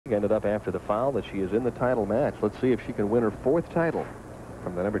ended up after the foul that she is in the title match. Let's see if she can win her 4th title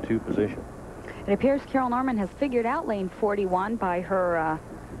from the #2 position. It appears Carol Norman has figured out lane 41 by her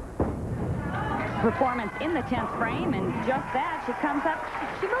performance in the 10th frame, and just that, she comes up.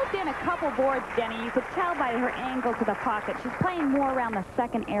 She moved in a couple boards, Denny. You could tell by her angle to the pocket. She's playing more around the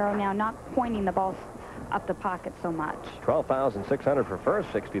 2nd arrow now, not pointing the ball up the pocket so much. 12,600 for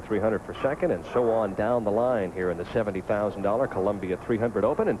first, 6,300 for second, and so on down the line here in the $70,000 Columbia 300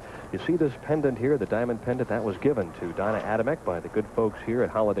 Open. And you see this pendant here, the diamond pendant, that was given to Donna Adamek by the good folks here at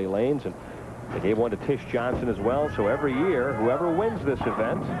Holiday Lanes, and they gave one to Tish Johnson as well. So every year, whoever wins this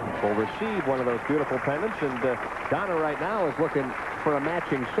event will receive one of those beautiful pendants, and Donna right now is looking for a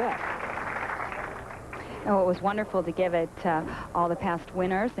matching set. Oh, it was wonderful to give it all the past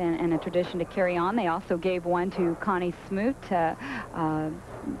winners, and a tradition to carry on. They also gave one to Connie Smoot,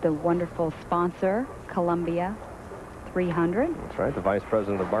 the wonderful sponsor, Columbia 300. That's right, the Vice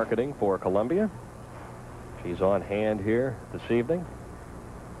President of Marketing for Columbia. She's on hand here this evening.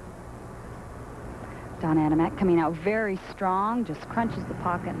 Donna Adamek coming out very strong, just crunches the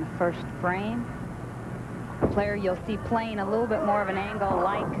pocket in the 1st frame. A player you'll see playing a little bit more of an angle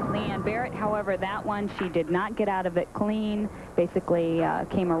like Leanne Barrett. However, that one, she did not get out of it clean. Basically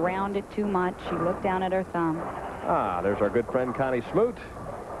came around it too much. She looked down at her thumb. Ah, there's our good friend Connie Smoot.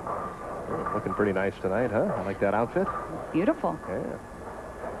 Looking pretty nice tonight, huh? I like that outfit. Beautiful. Yeah.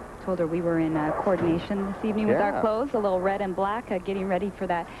 Told her we were in coordination this evening with our clothes, a little red and black, getting ready for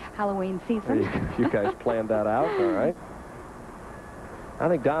that Halloween season. You guys planned that out, all right. I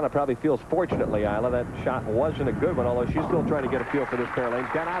think Donna probably feels fortunately, Isla, that shot wasn't a good one, although she's still trying to get a feel for this pair of lanes.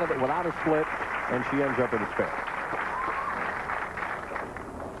 Got out of it without a split, and she ends up in a spare.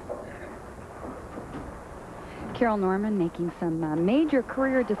 Carol Norman making some major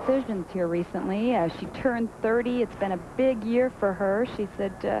career decisions here recently. She turned 30. It's been a big year for her. She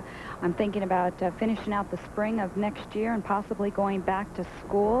said, I'm thinking about finishing out the spring of next year and possibly going back to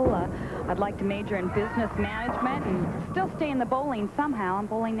school. I'd like to major in business management and still stay in the bowling somehow, in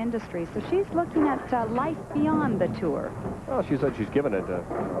bowling industry. So she's looking at life beyond the tour. Well, she said she's given it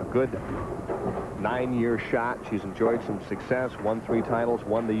a good 9-year shot. She's enjoyed some success, won 3 titles,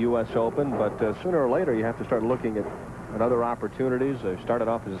 won the U.S. Open, but sooner or later you have to start looking at other opportunities. Started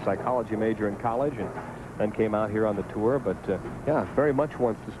off as a psychology major in college and then came out here on the tour, but yeah, very much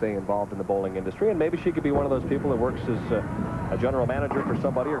wants to stay involved in the bowling industry, and maybe she could be one of those people that works as a general manager for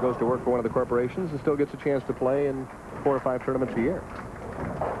somebody or goes to work for one of the corporations and still gets a chance to play in 4 or 5 tournaments a year.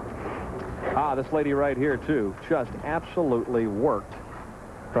 Ah, this lady right here, too, just absolutely worked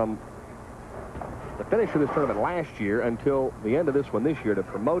from the finish of this tournament last year until the end of this one this year to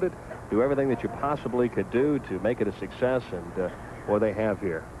promote it, do everything that you possibly could do to make it a success, and what they have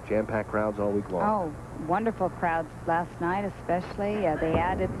here. Jam-packed crowds all week long. Oh, wonderful crowds last night especially. They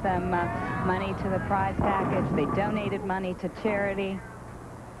added some money to the prize package. They donated money to charity.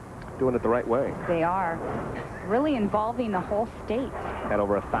 Doing it the right way. They are. Really involving the whole state. Had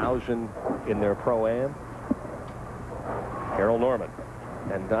over 1,000 in their Pro-Am. Carol Norman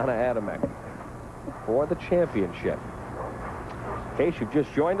and Donna Adamek for the championship. In case you've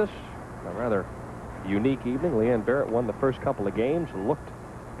just joined us, a rather unique evening. Leanne Barrett won the first couple of games, looked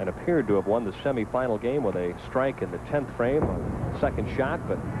and appeared to have won the semifinal game with a strike in the 10th frame on the 2nd shot,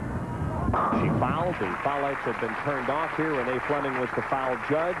 but she fouled. The foul lights had been turned off here. Renee Fleming was the foul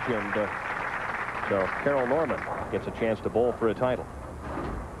judge, and so Carol Norman gets a chance to bowl for a title.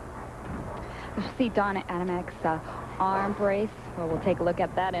 You see Donna Adamek's arm brace. Well, we'll take a look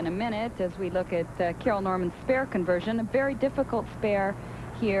at that in a minute as we look at Carol Norman's spare conversion. A very difficult spare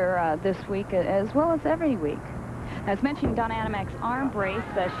here this week, as well as every week. As mentioned, Donna Adamek's arm brace,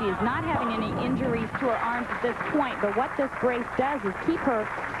 she is not having any injuries to her arms at this point, but what this brace does is keep her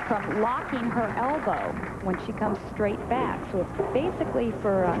from locking her elbow when she comes straight back. So it's basically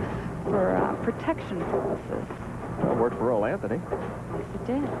for protection purposes. Well, it worked for Earl Anthony. Yes, it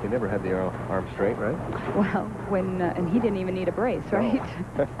did. He never had the arm straight, right? Well, and he didn't even need a brace, right?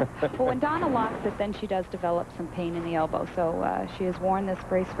 Well, when Donna locks it, then she does develop some pain in the elbow. So she has worn this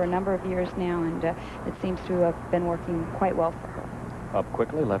brace for a number of years now, and it seems to have been working quite well for her. Up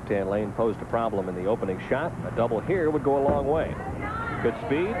quickly, left-hand lane posed a problem in the opening shot. A double here would go a long way. Good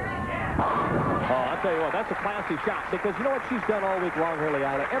speed. Oh, I'll tell you what, that's a classy shot, because you know what she's done all week long here,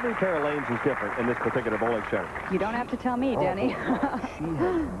 Leila? Every pair of lanes is different in this particular bowling center. You don't have to tell me, Denny. She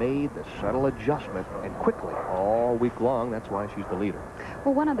has made the subtle adjustment, and quickly, all week long. That's why she's the leader.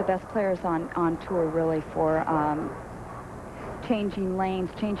 Well, one of the best players on tour, really, for changing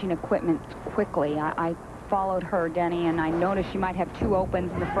lanes, changing equipment quickly. I followed her, Denny, and I noticed she might have 2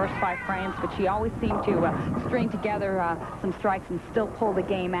 opens in the first 5 frames, but she always seemed to string together some strikes and still pull the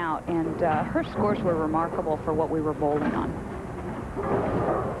game out. And her scores were remarkable for what we were bowling on.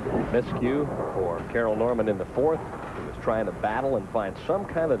 Miscue for Carol Norman in the 4th. He was trying to battle and find some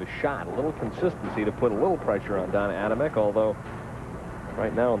kind of a shot, a little consistency to put a little pressure on Donna Adamek, although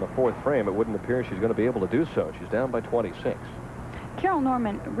right now in the 4th frame, it wouldn't appear she's going to be able to do so. She's down by 26. Carol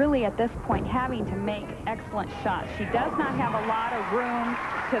Norman really at this point having to make excellent shots. She does not have a lot of room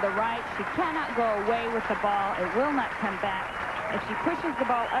to the right. She cannot go away with the ball. It will not come back. If she pushes the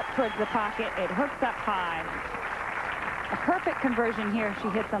ball up towards the pocket, it hooks up high. A perfect conversion here. She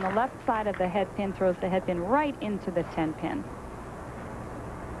hits on the left side of the head pin, throws the head pin right into the 10 pin.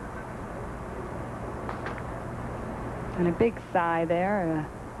 And a big sigh there.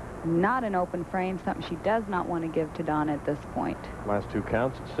 Not an open frame, something she does not want to give to Donna at this point. Last 2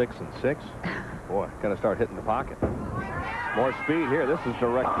 counts at 6 and 6. Boy, got to start hitting the pocket. More speed here. This is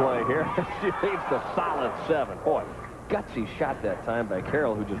direct play here. She leaves the solid 7. Boy, gutsy shot that time by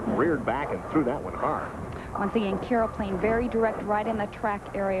Carol, who just reared back and threw that one hard. Once again, Carol playing very direct right in the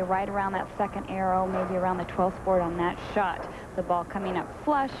track area, right around that 2nd arrow, maybe around the 12th board on that shot. The ball coming up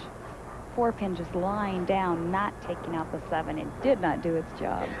flush. 4 pin just lying down, not taking out the 7. It did not do its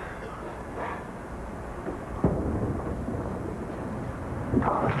job.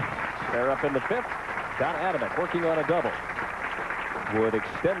 They're up in the 5th. Donna Adamek working on a double. Would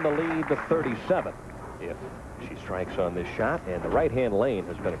extend the lead to 37 if she strikes on this shot, and the right-hand lane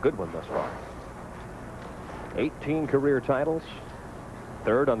has been a good one thus far. 18 career titles,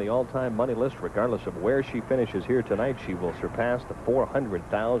 3rd on the all-time money list. Regardless of where she finishes here tonight, she will surpass the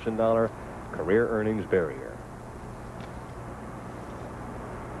 $400,000 career earnings barrier.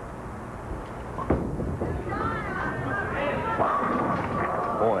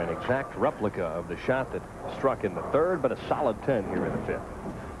 Boy, an exact replica of the shot that struck in the 3rd, but a solid 10 here in the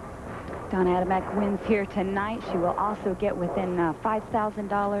 5th. Donna Adamek wins here tonight. She will also get within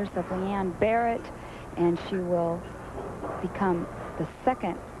 $5,000 of Leanne Barrett, and she will become the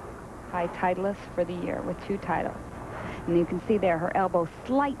 2nd high titleist for the year with 2 titles. And you can see there her elbow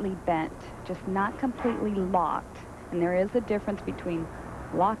slightly bent, just not completely locked. And there is a difference between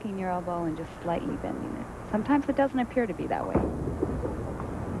locking your elbow and just slightly bending it. Sometimes it doesn't appear to be that way.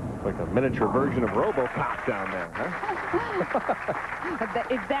 Like a miniature version of RoboCop down there, huh?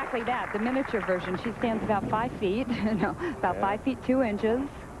 Exactly that, the miniature version. She stands about 5 feet, no, about 5 feet 2 inches.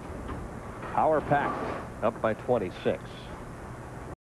 Power packed, up by 26.